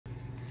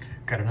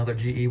Got another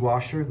GE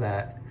washer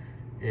that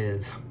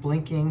is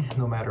blinking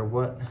no matter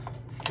what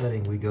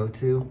setting we go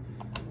to.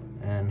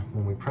 And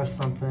when we press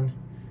something,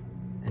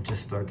 it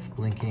just starts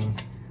blinking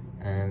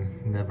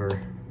and never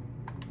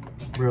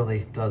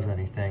really does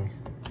anything.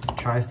 It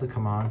tries to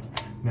come on.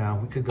 Now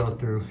we could go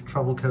through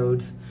trouble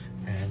codes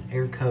and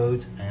air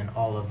codes and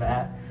all of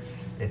that.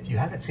 If you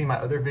haven't seen my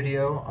other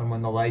video on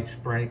when the lights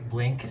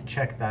blink,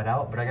 check that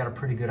out. But I got a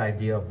pretty good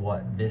idea of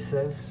what this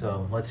is,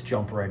 so let's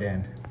jump right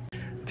in.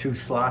 2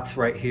 slots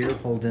right here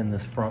holding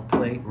this front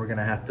plate. We're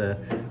gonna have to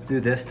do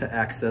this to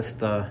access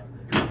the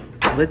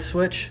lid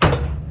switch.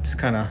 Just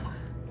kind of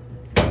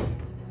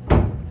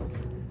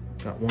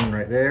got one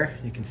right there.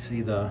 You can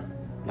see the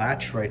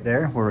latch right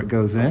there where it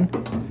goes in.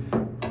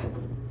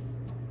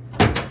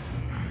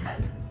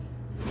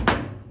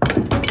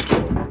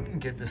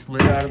 Get this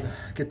lid out of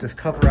get this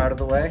cover out of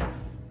the way.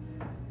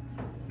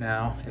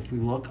 Now, if we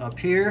look up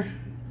here,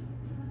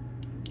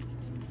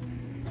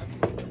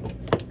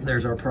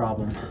 there's our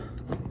problem.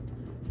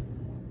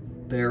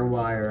 Bare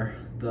wire.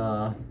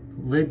 The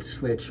lid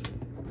switch,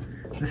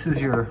 this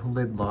is your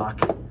lid lock.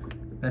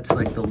 That's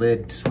like the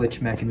lid switch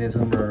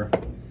mechanism or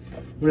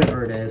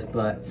whatever it is,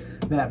 but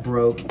that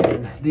broke,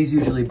 and these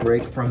usually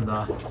break from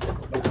the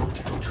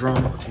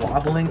drum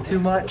wobbling too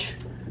much.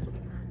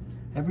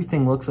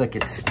 Everything looks like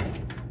it's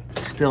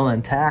still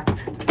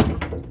intact.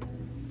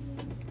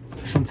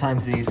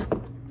 Sometimes these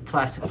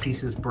plastic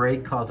pieces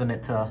break, causing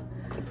it to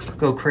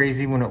go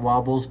crazy when it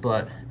wobbles,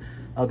 but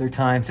other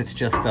times it's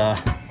just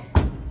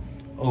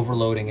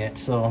overloading it.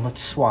 So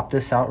let's swap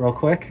this out real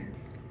quick.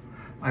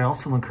 I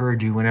also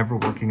encourage you, whenever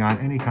working on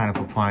any kind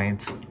of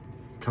appliance,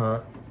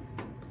 to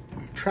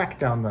track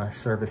down the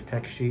service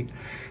tech sheet.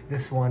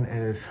 This one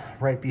is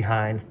right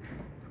behind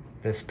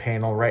this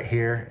panel right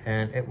here,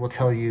 and it will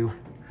tell you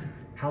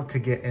how to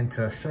get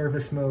into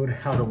service mode,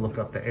 how to look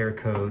up the air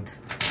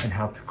codes, and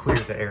how to clear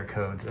the air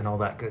codes and all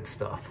that good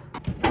stuff.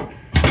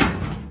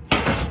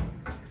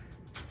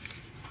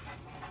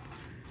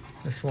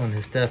 This one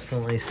has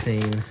definitely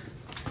seen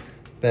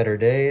better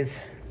days.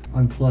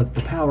 Unplug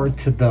the power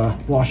to the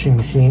washing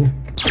machine.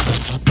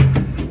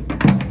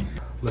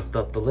 Lift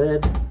up the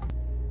lid.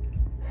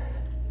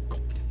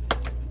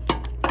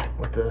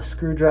 With the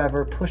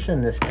screwdriver, push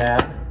in this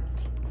tab.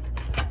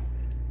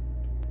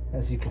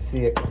 As you can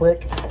see, it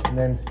clicked, and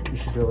then you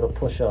should be able to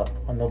push up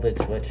on the lid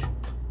switch.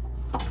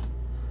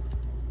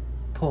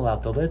 Pull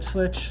out the lid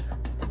switch.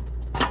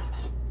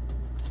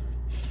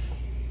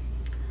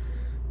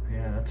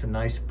 Yeah, that's a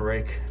nice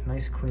break,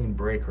 nice clean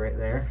break right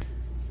there.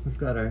 We've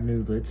got our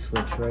new lid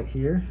switch right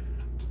here.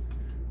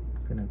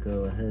 Gonna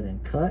go ahead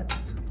and cut.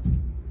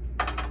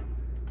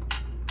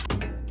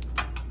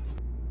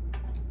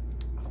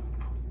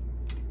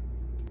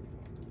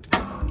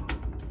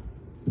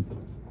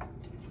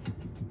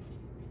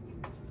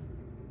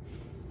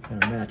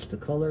 Gonna match the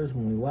colors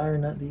when we wire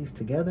nut these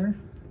together.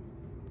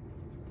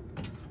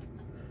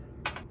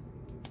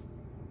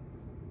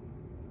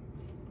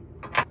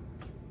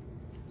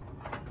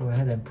 Go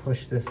ahead and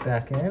push this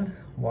back in.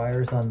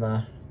 Wires on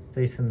the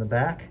facing the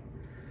back.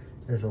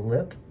 There's a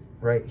lip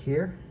right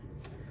here.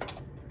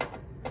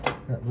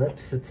 That lip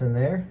sits in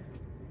there,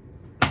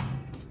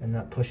 and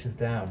that pushes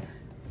down.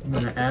 I'm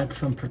gonna add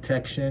some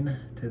protection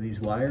to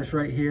these wires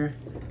right here.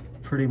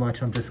 Pretty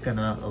much I'm just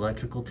gonna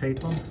electrical tape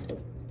them.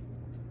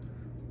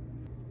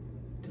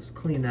 Just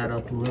clean that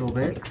up a little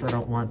bit because I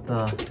don't want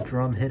the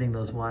drum hitting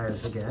those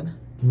wires again.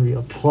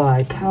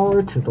 Reapply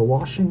power to the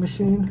washing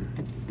machine.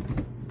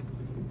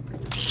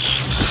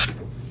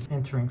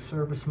 Entering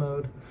service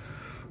mode.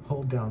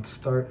 Hold down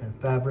start and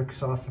fabric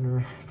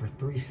softener for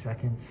 3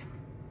 seconds.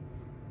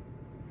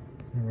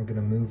 And we're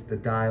gonna move the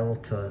dial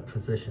to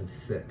position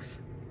 6.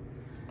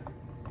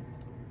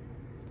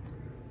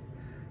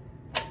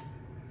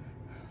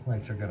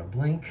 Lights are gonna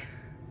blink.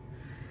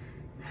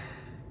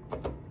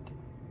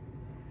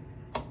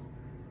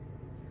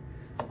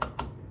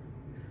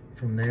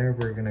 From there,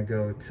 we're gonna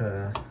go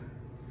to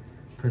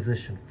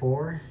position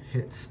 4,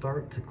 hit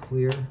start to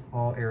clear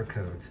all air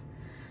codes.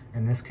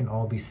 And this can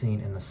all be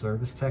seen in the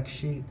service tech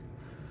sheet.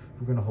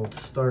 We're gonna hold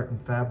start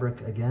and fabric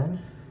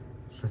again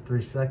for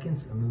 3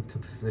 seconds and move to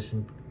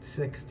position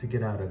 6 to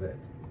get out of it.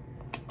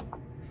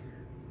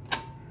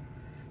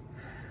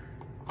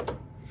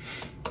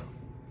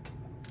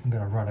 I'm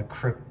gonna run a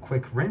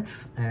quick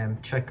rinse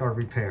and check our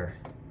repair.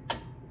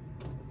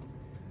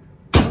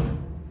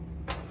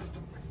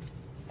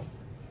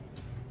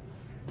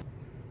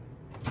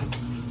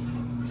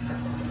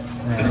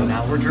 And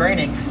now we're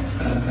draining.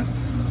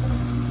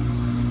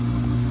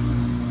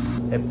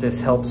 If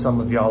this helps some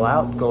of y'all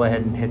out, go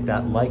ahead and hit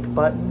that like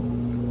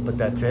button. But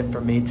that's it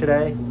for me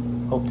today.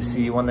 Hope to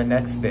see you on the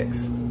next fix.